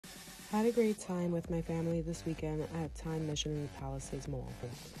Had a great time with my family this weekend at Time Mission in the Palisades Mall.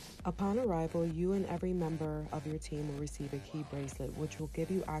 Upon arrival, you and every member of your team will receive a key bracelet, which will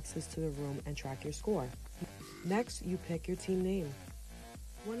give you access to the room and track your score. Next, you pick your team name.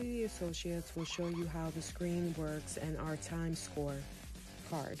 One of the associates will show you how the screen works and our time score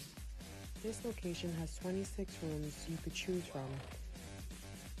card. This location has 26 rooms you could choose from.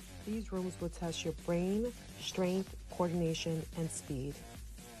 These rooms will test your brain, strength, coordination, and speed.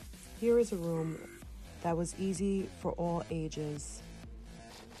 Here is a room that was easy for all ages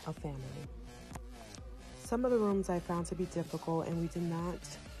of family. Some of the rooms I found to be difficult and we did not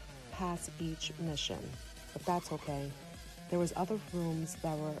pass each mission, but that's okay. There was other rooms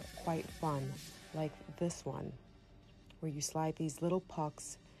that were quite fun, like this one, where you slide these little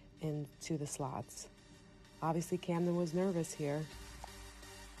pucks into the slots. Obviously, Camden was nervous here.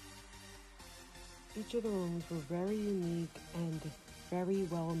 Each of the rooms were very unique and very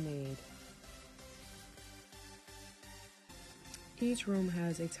well made. Each room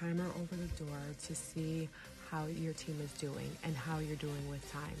has a timer over the door to see how your team is doing and how you're doing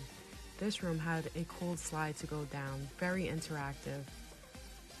with time. This room had a cool slide to go down, very interactive.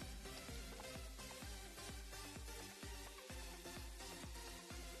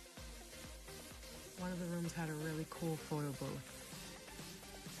 One of the rooms had a really cool photo booth.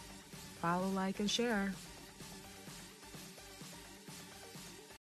 Follow, like, and share.